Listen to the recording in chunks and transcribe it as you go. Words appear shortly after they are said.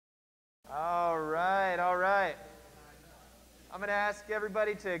All right, all right. I'm going to ask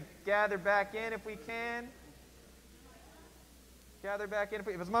everybody to gather back in if we can. Gather back in.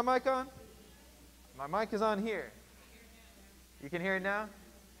 Is my mic on? My mic is on here. You can hear it now?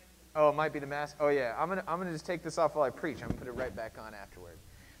 Oh, it might be the mask. Oh, yeah. I'm gonna just take this off while I preach. I'm going to put it right back on afterward.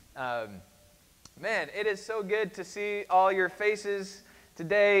 Man, it is so good to see all your faces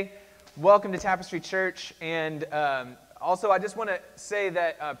today. Welcome to Tapestry Church. And also, I just want to say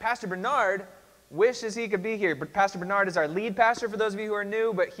that Pastor Bernard wishes he could be here. But Pastor Bernard is our lead pastor, for those of you who are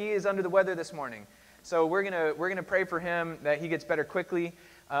new, but he is under the weather this morning. So we're gonna pray for him that he gets better quickly.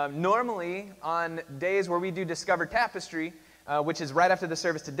 Normally, on days where we do Discover Tapestry, which is right after the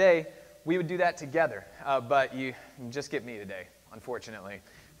service today, we would do that together. But you just get me today, unfortunately,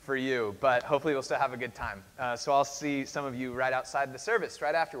 for you. But hopefully we'll still have a good time. So I'll see some of you right outside the service,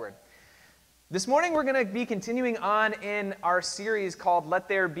 right afterward. This morning we're going to be continuing on in our series called Let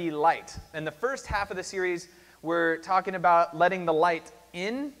There Be Light. And the first half of the series, we're talking about letting the light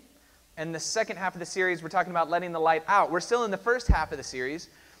in. And the second half of the series, we're talking about letting the light out. We're still in the first half of the series.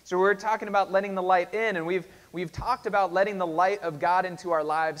 So we're talking about letting the light in. And we've talked about letting the light of God into our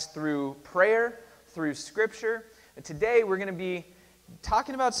lives through prayer, through Scripture. And today we're going to be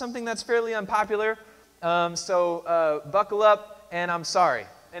talking about something that's fairly unpopular. So buckle up, and I'm sorry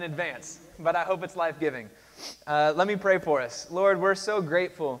in advance. But I hope it's life-giving. Let me pray for us. Lord, we're so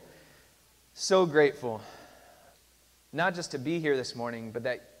grateful, not just to be here this morning, but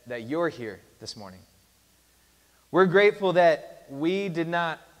that you're here this morning. We're grateful that we did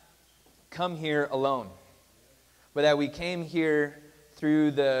not come here alone, but that we came here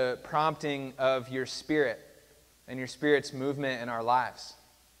through the prompting of your Spirit and your Spirit's movement in our lives.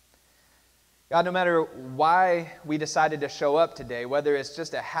 God, no matter why we decided to show up today, whether it's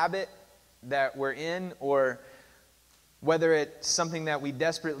just a habit that we're in, or whether it's something that we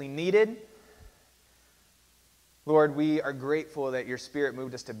desperately needed, Lord, we are grateful that your Spirit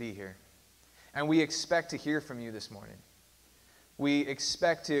moved us to be here. And we expect to hear from you this morning. We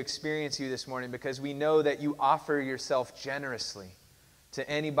expect to experience you this morning because we know that you offer yourself generously to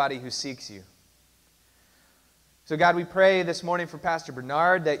anybody who seeks you. So God, we pray this morning for Pastor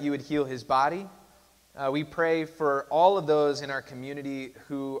Bernard that you would heal his body. We pray for all of those in our community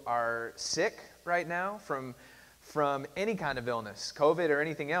who are sick right now from any kind of illness, COVID or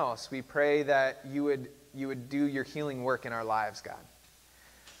anything else. We pray that you would do your healing work in our lives, God.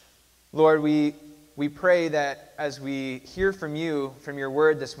 Lord, we pray that as we hear from you, from your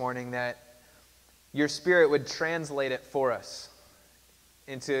word this morning, that your Spirit would translate it for us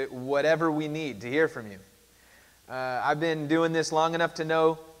into whatever we need to hear from you. I've been doing this long enough to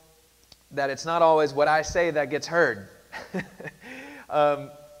know that it's not always what I say that gets heard.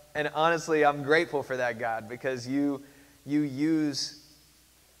 And honestly, I'm grateful for that, God, because you use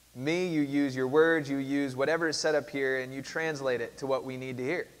me, you use your words, you use whatever is set up here, and you translate it to what we need to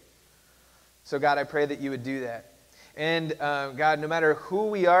hear. So God, I pray that you would do that. And God, no matter who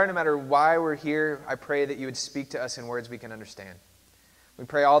we are, no matter why we're here, I pray that you would speak to us in words we can understand. We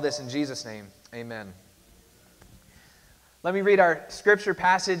pray all this in Jesus' name. Amen. Let me read our scripture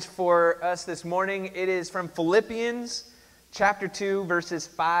passage for us this morning. It is from Philippians chapter 2, verses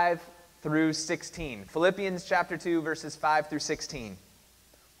 5 through 16. Philippians chapter 2, verses 5 through 16.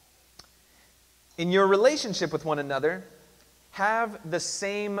 In your relationship with one another, have the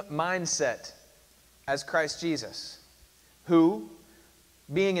same mindset as Christ Jesus, who,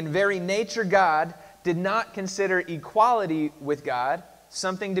 being in very nature God, did not consider equality with God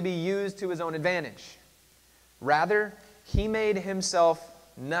something to be used to his own advantage. Rather, he made himself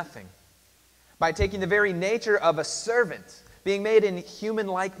nothing by taking the very nature of a servant, being made in human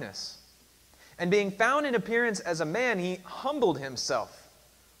likeness. And being found in appearance as a man, he humbled himself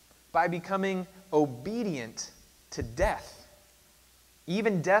by becoming obedient to death,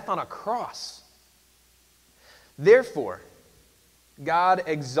 even death on a cross. Therefore, God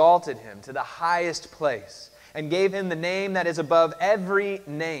exalted him to the highest place and gave him the name that is above every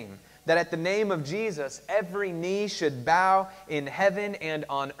name, that at the name of Jesus, every knee should bow in heaven and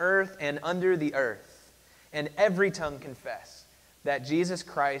on earth and under the earth, and every tongue confess that Jesus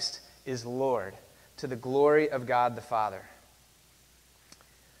Christ is Lord, to the glory of God the Father.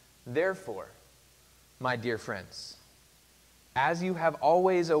 Therefore, my dear friends, as you have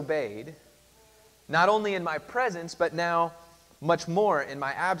always obeyed, not only in my presence, but now much more in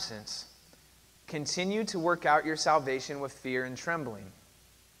my absence, continue to work out your salvation with fear and trembling.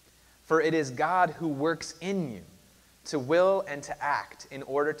 For it is God who works in you to will and to act in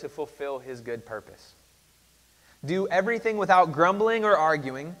order to fulfill his good purpose. Do everything without grumbling or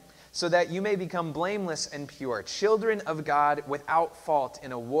arguing, so that you may become blameless and pure, children of God without fault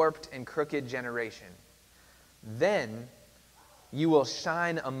in a warped and crooked generation. Then you will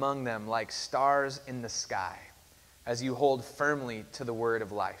shine among them like stars in the sky, as you hold firmly to the word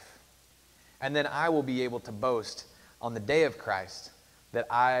of life. And then I will be able to boast on the day of Christ that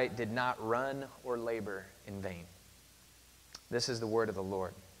I did not run or labor in vain. This is the word of the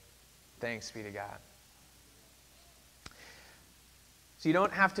Lord. Thanks be to God. So you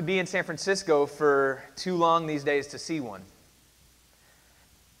don't have to be in San Francisco for too long these days to see one.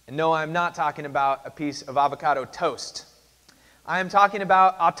 And no, I'm not talking about a piece of avocado toast. I am talking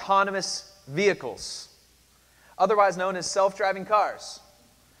about autonomous vehicles, otherwise known as self-driving cars.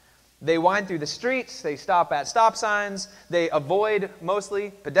 They wind through the streets, they stop at stop signs, they avoid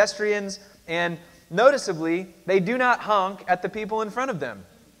mostly pedestrians, and noticeably, they do not honk at the people in front of them.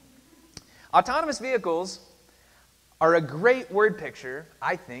 Autonomous vehicles are a great word picture,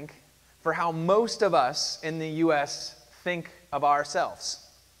 I think, for how most of us in the U.S. think of ourselves.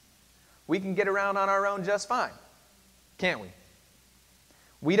 We can get around on our own just fine, can't we?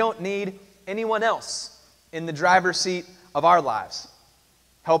 We don't need anyone else in the driver's seat of our lives,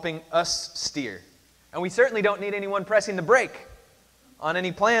 helping us steer. And we certainly don't need anyone pressing the brake on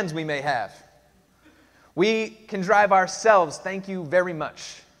any plans we may have. We can drive ourselves, thank you very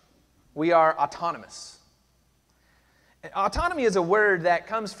much. We are autonomous. Autonomy is a word that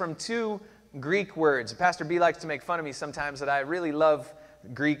comes from two Greek words. Pastor B likes to make fun of me sometimes that I really love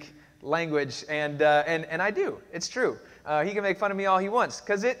Greek language, and I do. It's true. He can make fun of me all he wants,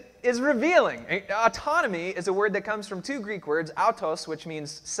 because it is revealing. Autonomy is a word that comes from two Greek words, autos, which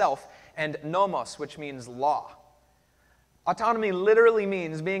means self, and nomos, which means law. Autonomy literally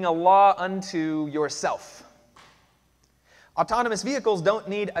means being a law unto yourself. Autonomous vehicles don't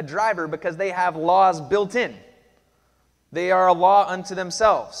need a driver because they have laws built in. They are a law unto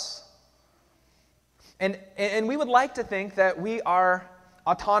themselves. And we would like to think that we are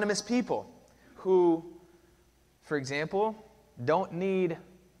autonomous people who, for example, don't need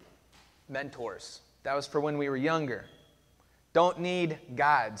mentors. That was for when we were younger. Don't need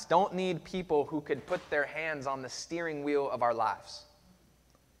guides. Don't need people who could put their hands on the steering wheel of our lives.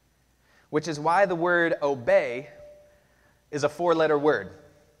 Which is why the word obey is a four-letter word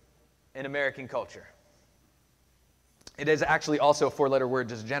in American culture. It is actually also a four-letter word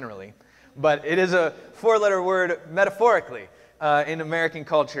just generally, but it is a four-letter word metaphorically in American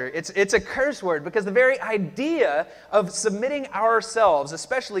culture. It's a curse word because the very idea of submitting ourselves,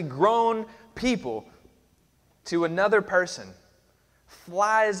 especially grown people, to another person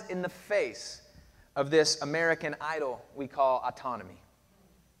flies in the face of this American idol we call autonomy.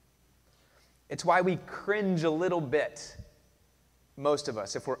 It's why we cringe a little bit, most of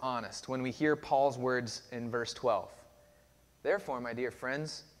us, if we're honest, when we hear Paul's words in verse 12. Therefore, my dear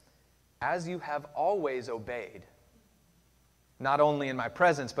friends, as you have always obeyed, not only in my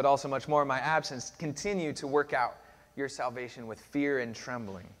presence, but also much more in my absence, continue to work out your salvation with fear and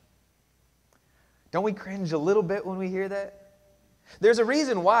trembling. Don't we cringe a little bit when we hear that? There's a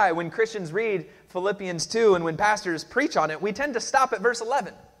reason why when Christians read Philippians 2 and when pastors preach on it, we tend to stop at verse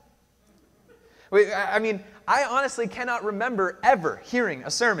 11. I honestly cannot remember ever hearing a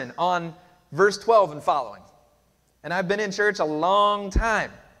sermon on verse 12 and following. And I've been in church a long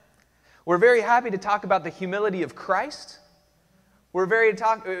time. We're very happy to talk about the humility of Christ. We're very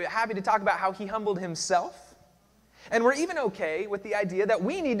happy to talk about how he humbled himself. And we're even okay with the idea that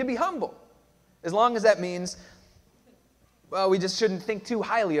we need to be humble, as long as that means, well, we just shouldn't think too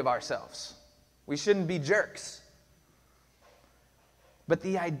highly of ourselves. We shouldn't be jerks. But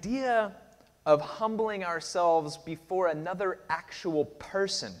the idea of humbling ourselves before another actual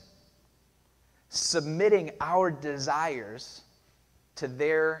person, submitting our desires to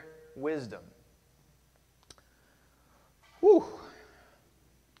their wisdom. Whew.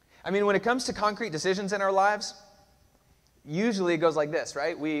 When it comes to concrete decisions in our lives, usually it goes like this,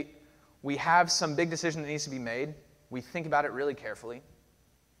 right? We have some big decision that needs to be made. We think about it really carefully.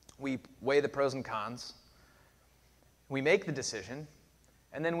 We weigh the pros and cons. We make the decision,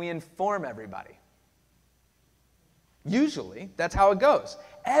 and then we inform everybody. Usually, that's how it goes.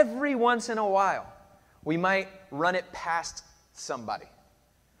 Every once in a while, we might run it past somebody.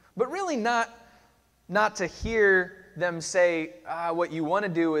 But really not to hear them say, what you want to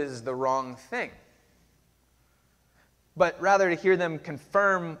do is the wrong thing. But rather to hear them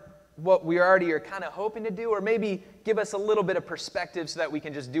confirm what we already are kind of hoping to do, or maybe give us a little bit of perspective so that we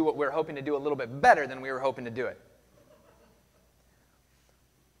can just do what we're hoping to do a little bit better than we were hoping to do it.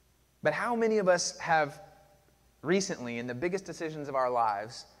 But how many of us have recently, in the biggest decisions of our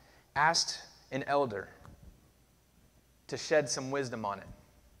lives, asked an elder to shed some wisdom on it?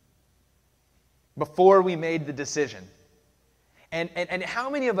 before we made the decision. And how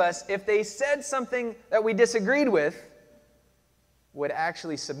many of us, if they said something that we disagreed with, would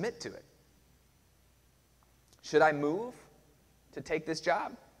actually submit to it? Should I move to take this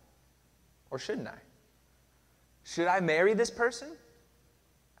job? Or shouldn't I? Should I marry this person?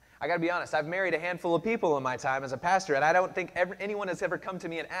 I got to be honest, I've married a handful of people in my time as a pastor, and I don't think anyone has ever come to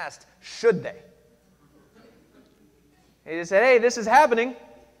me and asked, should they? They just said, hey, this is happening.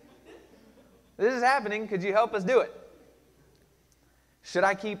 This is happening. Could you help us do it? Should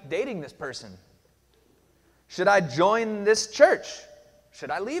I keep dating this person? Should I join this church? Should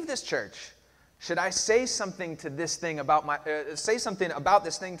I leave this church? Should I say something to this thing about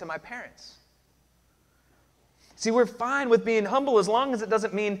this thing to my parents? See, we're fine with being humble as long as it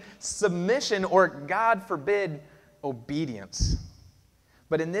doesn't mean submission or, God forbid, obedience.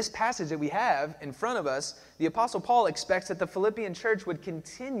 But in this passage that we have in front of us, the Apostle Paul expects that the Philippian church would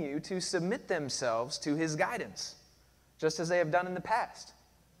continue to submit themselves to his guidance, just as they have done in the past.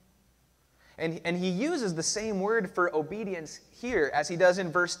 And he uses the same word for obedience here as he does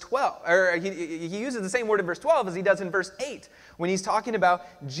in verse 12. Or he uses the same word in verse 12 as he does in verse 8 when he's talking about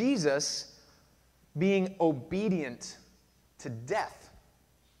Jesus being obedient to death.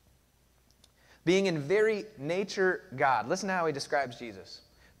 Being in very nature God. Listen to how he describes Jesus.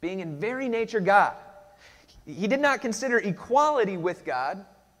 Being in very nature God. He did not consider equality with God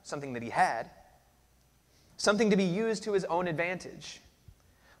something that he had, something to be used to his own advantage.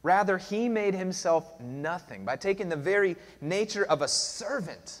 Rather, he made himself nothing by taking the very nature of a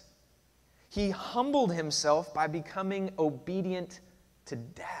servant. He humbled himself by becoming obedient to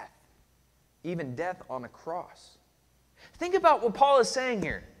death. Even death on a cross. Think about what Paul is saying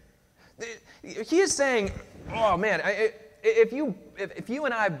here. He is saying, oh man, if you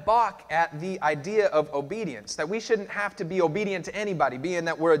and I balk at the idea of obedience, that we shouldn't have to be obedient to anybody, being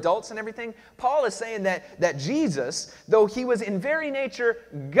that we're adults and everything, Paul is saying that Jesus, though he was in very nature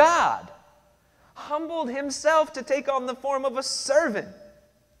God, humbled himself to take on the form of a servant.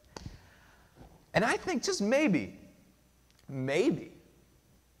 And I think just maybe,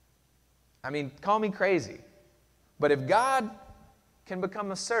 I mean, call me crazy, but if God can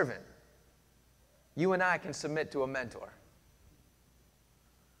become a servant, you and I can submit to a mentor.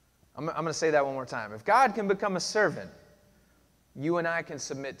 I'm going to say that one more time. If God can become a servant, you and I can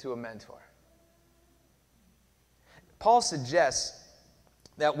submit to a mentor. Paul suggests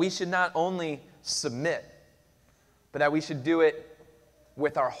that we should not only submit, but that we should do it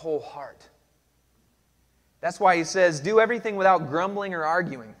with our whole heart. That's why he says, do everything without grumbling or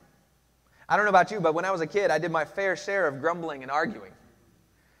arguing. I don't know about you, but when I was a kid, I did my fair share of grumbling and arguing.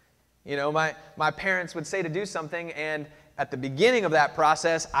 You know, my parents would say to do something, and at the beginning of that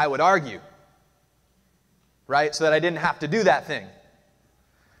process, I would argue, right, so that I didn't have to do that thing.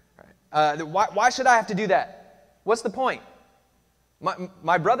 Right. Why should I have to do that? What's the point?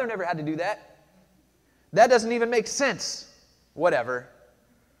 My brother never had to do that. That doesn't even make sense. Whatever.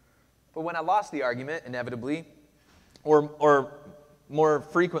 But when I lost the argument, inevitably, or more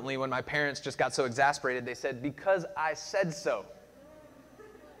frequently when my parents just got so exasperated, they said, because I said so.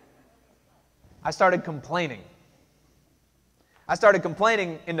 I started complaining. I started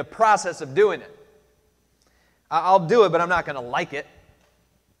complaining in the process of doing it. I'll do it, but I'm not going to like it.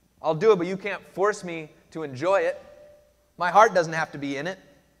 I'll do it, but you can't force me to enjoy it. My heart doesn't have to be in it.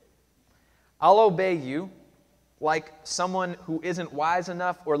 I'll obey you like someone who isn't wise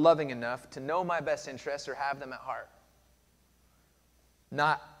enough or loving enough to know my best interests or have them at heart.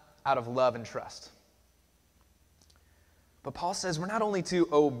 Not out of love and trust. But Paul says we're not only to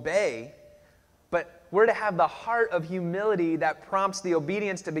obey, but we're to have the heart of humility that prompts the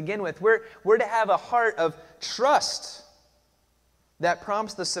obedience to begin with. We're to have a heart of trust that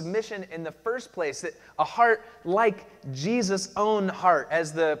prompts the submission in the first place. A heart like Jesus' own heart,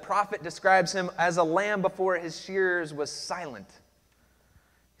 as the prophet describes him as a lamb before his shearers was silent.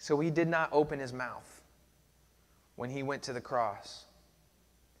 So he did not open his mouth when he went to the cross.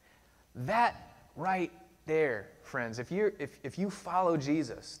 That right there, friends, if you follow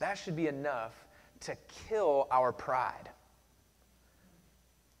Jesus, that should be enough to kill our pride.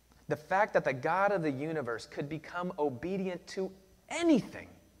 The fact that the God of the universe could become obedient to anything,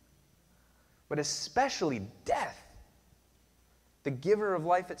 but especially death, the giver of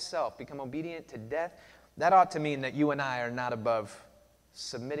life itself, become obedient to death, that ought to mean that you and I are not above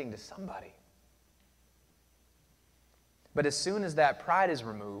submitting to somebody. But as soon as that pride is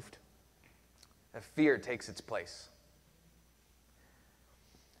removed, a fear takes its place.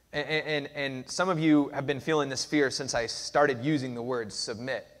 And some of you have been feeling this fear since I started using the words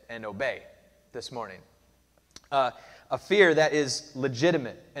submit and obey this morning. a fear that is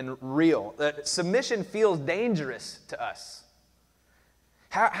legitimate and real. Submission feels dangerous to us.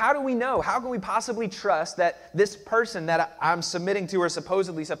 How do we know? How can we possibly trust that this person that I'm submitting to or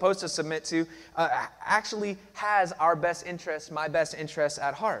supposedly supposed to submit to actually has our best interests, my best interests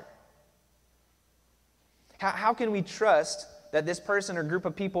at heart? How can we trust that this person or group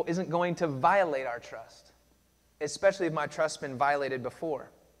of people isn't going to violate our trust, especially if my trust's been violated before?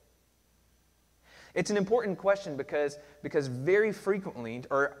 It's an important question because very frequently,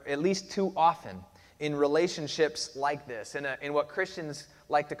 or at least too often, in relationships like this, in what Christians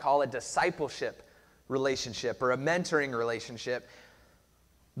like to call a discipleship relationship or a mentoring relationship,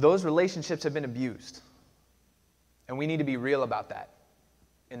 those relationships have been abused. And we need to be real about that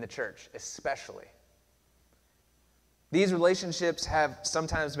in the church, especially. These relationships have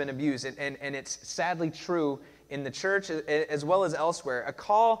sometimes been abused, and it's sadly true in the church as well as elsewhere. A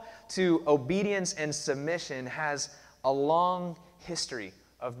call to obedience and submission has a long history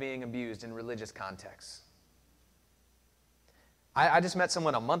of being abused in religious contexts. I just met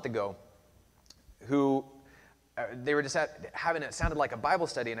someone a month ago who they were just having it sounded like a Bible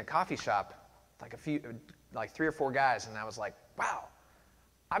study in a coffee shop, like 3 or 4 guys, and I was like, wow,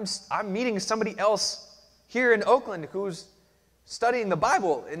 I'm meeting somebody else here in Oakland who's studying the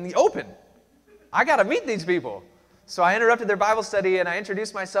Bible in the open. I got to meet these people. So I interrupted their Bible study and I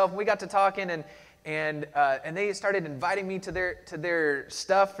introduced myself, and we got to talking, and they started inviting me to their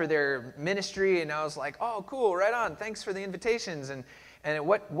stuff for their ministry, and I was like, oh, cool, right on, thanks for the invitations, and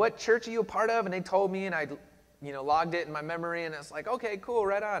what church are you a part of? And they told me, and I logged it in my memory, and I was like, okay, cool,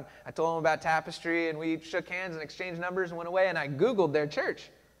 right on. I told them about Tapestry, and we shook hands and exchanged numbers and went away, and I Googled their church,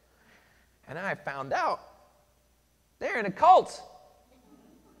 and I found out they're in a cult.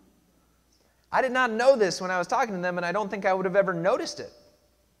 I did not know this when I was talking to them, and I don't think I would have ever noticed it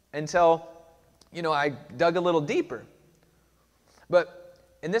until I dug a little deeper. But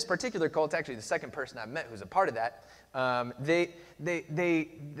in this particular cult, actually the second person I've met who's a part of that,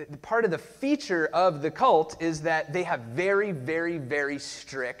 part of the feature of the cult is that they have very, very, very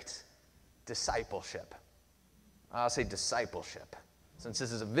strict discipleship. I'll say discipleship, since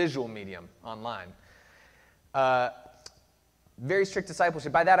this is a visual medium online. Very strict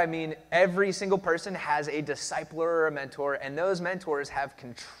discipleship. By that I mean every single person has a discipler or a mentor, and those mentors have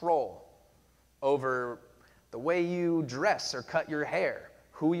control over the way you dress or cut your hair,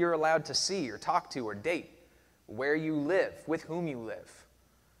 who you're allowed to see or talk to or date, where you live, with whom you live.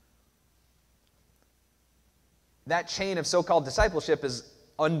 That chain of so-called discipleship is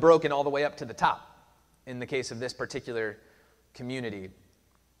unbroken all the way up to the top in the case of this particular community.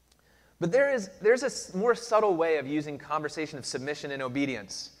 But there's a more subtle way of using conversation of submission and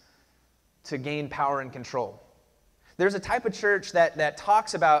obedience to gain power and control. There's a type of church that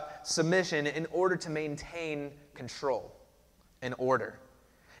talks about submission in order to maintain control and order.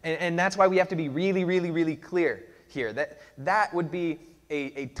 And that's why we have to be really, really, really clear here. That would be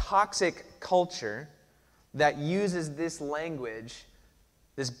a toxic culture that uses this language,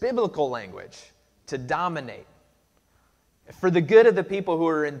 this biblical language, to dominate for the good of the people who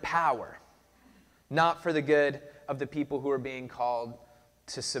are in power, not for the good of the people who are being called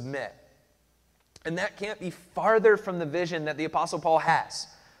to submit. And that can't be farther from the vision that the Apostle Paul has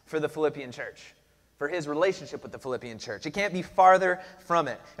for the Philippian church, for his relationship with the Philippian church. It can't be farther from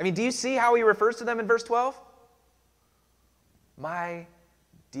it. I mean, do you see how he refers to them in verse 12? My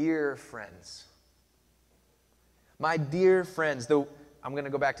dear friends. My dear friends. I'm going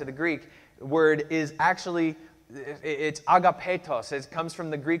to go back to the Greek. Word is actually, it's agapetos. It comes from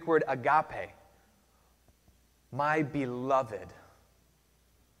the Greek word agape. My beloved.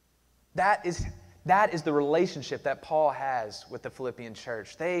 That is the relationship that Paul has with the Philippian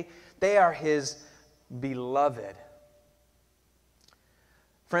church. They are his beloved.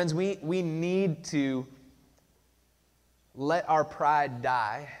 Friends, we need to let our pride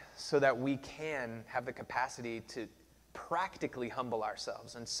die so that we can have the capacity to practically humble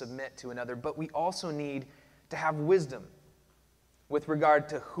ourselves and submit to another. But we also need to have wisdom with regard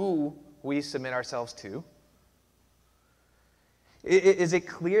to who we submit ourselves to. Is it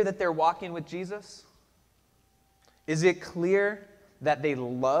clear that they're walking with Jesus? Is it clear that they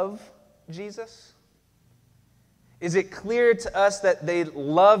love Jesus? Is it clear to us that they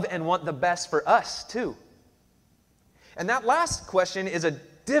love and want the best for us too? And that last question is a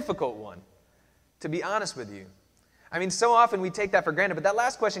difficult one, to be honest with you. I mean, so often we take that for granted, but that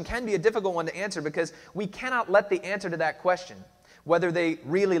last question can be a difficult one to answer because we cannot let the answer to that question, whether they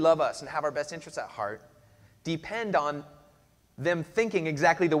really love us and have our best interests at heart, depend on them thinking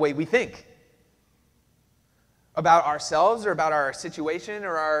exactly the way we think about ourselves or about our situation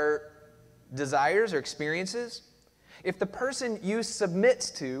or our desires or experiences. If the person you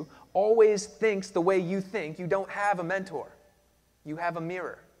submit to always thinks the way you think, you don't have a mentor. You have a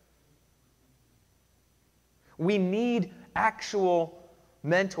mirror. We need actual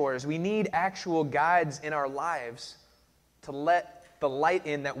mentors. We need actual guides in our lives to let the light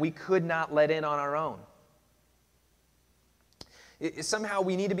in that we could not let in on our own. Somehow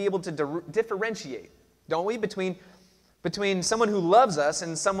we need to be able to differentiate, don't we, between someone who loves us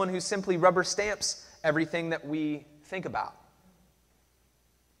and someone who simply rubber stamps everything that we think about.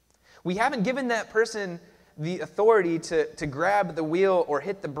 We haven't given that person the authority to grab the wheel or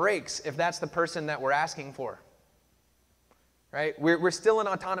hit the brakes if that's the person that we're asking for. Right? We're still an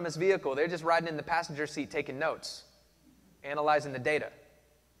autonomous vehicle. They're just riding in the passenger seat taking notes, analyzing the data.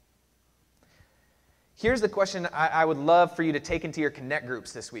 Here's the question I would love for you to take into your Connect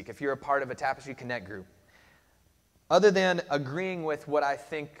groups this week, if you're a part of a Tapestry Connect group. Other than agreeing with what I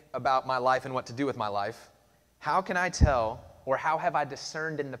think about my life and what to do with my life, how can I tell, or how have I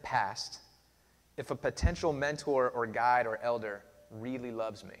discerned in the past, if a potential mentor or guide or elder really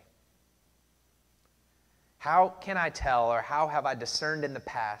loves me? How can I tell, or how have I discerned in the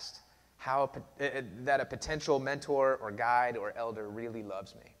past that a potential mentor or guide or elder really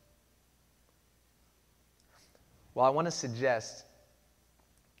loves me? Well, I want to suggest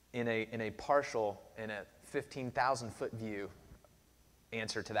in a partial, in a 15,000-foot view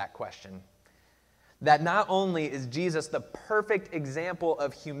answer to that question, that not only is Jesus the perfect example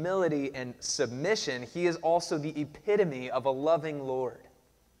of humility and submission, he is also the epitome of a loving Lord.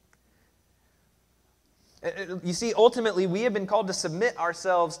 You see, ultimately, we have been called to submit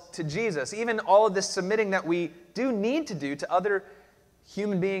ourselves to Jesus. Even all of this submitting that we do need to do to other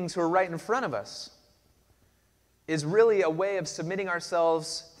human beings who are right in front of us is really a way of submitting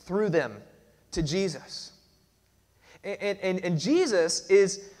ourselves through them to Jesus. And Jesus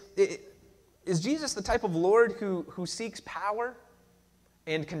is Jesus the type of Lord who seeks power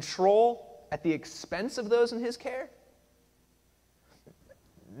and control at the expense of those in his care?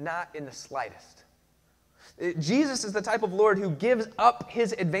 Not in the slightest. Jesus is the type of Lord who gives up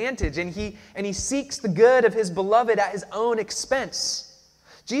his advantage, and he seeks the good of his beloved at his own expense.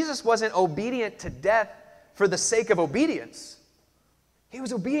 Jesus wasn't obedient to death for the sake of obedience. He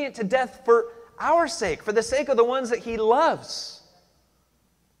was obedient to death for our sake, for the sake of the ones that he loves.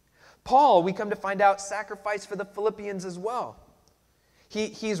 Paul, we come to find out, sacrificed for the Philippians as well.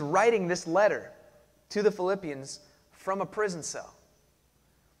 He's writing this letter to the Philippians from a prison cell.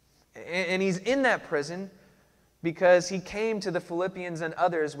 And he's in that prison because he came to the Philippians and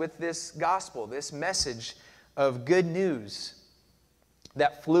others with this gospel, this message of good news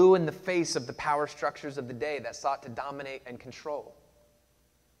that flew in the face of the power structures of the day that sought to dominate and control.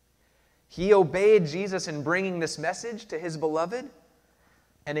 He obeyed Jesus in bringing this message to his beloved,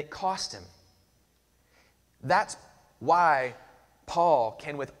 and it cost him. That's why Paul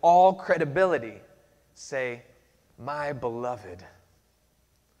can, with all credibility, say, "My beloved,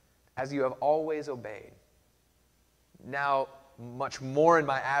 as you have always obeyed, now much more in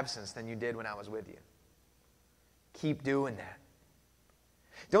my absence than you did when I was with you." Keep doing that.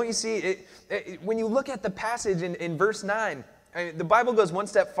 Don't you see, when you look at the passage in verse 9, the Bible goes one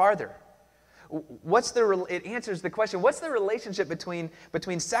step farther. It answers the question, what's the relationship between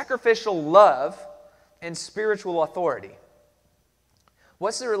sacrificial love and spiritual authority?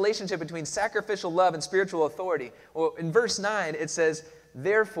 What's the relationship between sacrificial love and spiritual authority? Well, in verse 9, it says,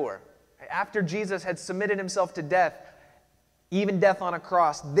 therefore, after Jesus had submitted himself to death, even death on a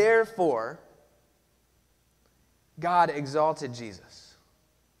cross, therefore, God exalted Jesus.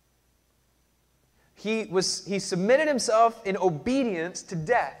 He submitted himself in obedience to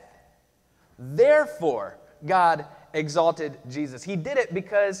death. Therefore, God exalted Jesus. He did it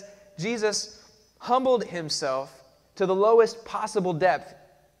because Jesus humbled himself to the lowest possible depth.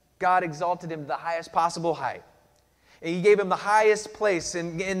 God exalted him to the highest possible height. And he gave him the highest place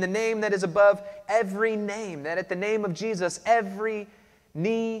in the name that is above every name, that at the name of Jesus, every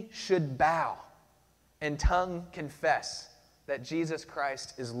knee should bow and tongue confess that Jesus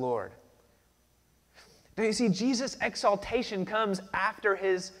Christ is Lord. Now you see, Jesus' exaltation comes after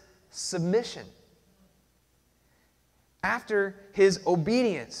his submission, after his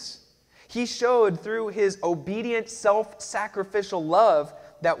obedience. He showed through his obedient, self-sacrificial love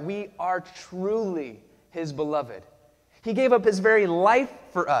that we are truly his beloved. He gave up his very life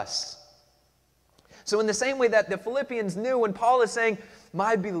for us. So in the same way that the Philippians knew when Paul is saying,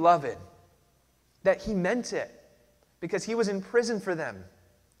 "My beloved," that he meant it because he was in prison for them.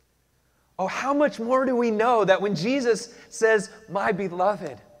 Oh, how much more do we know that when Jesus says, "My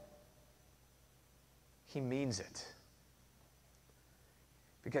beloved," he means it.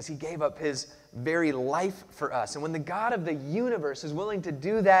 because he gave up his very life for us. And when the God of the universe is willing to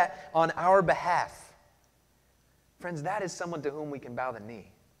do that on our behalf, friends, that is someone to whom we can bow the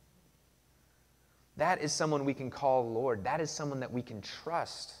knee. That is someone we can call Lord. That is someone that we can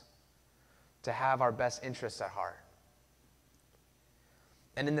trust to have our best interests at heart.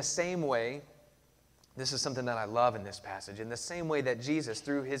 And in the same way, this is something that I love in this passage, in the same way that Jesus,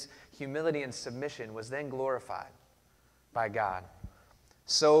 through his humility and submission, was then glorified by God,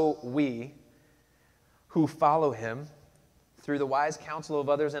 so we who follow him through the wise counsel of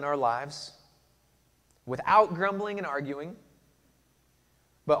others in our lives, without grumbling and arguing,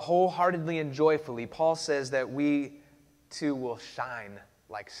 but wholeheartedly and joyfully, Paul says that we too will shine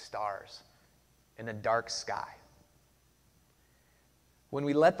like stars in a dark sky. When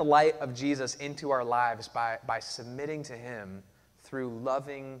we let the light of Jesus into our lives by submitting to him through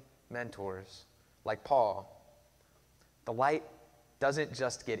loving mentors like Paul, the light doesn't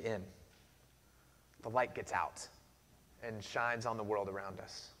just get in. The light gets out and shines on the world around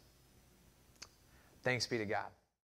us. Thanks be to God.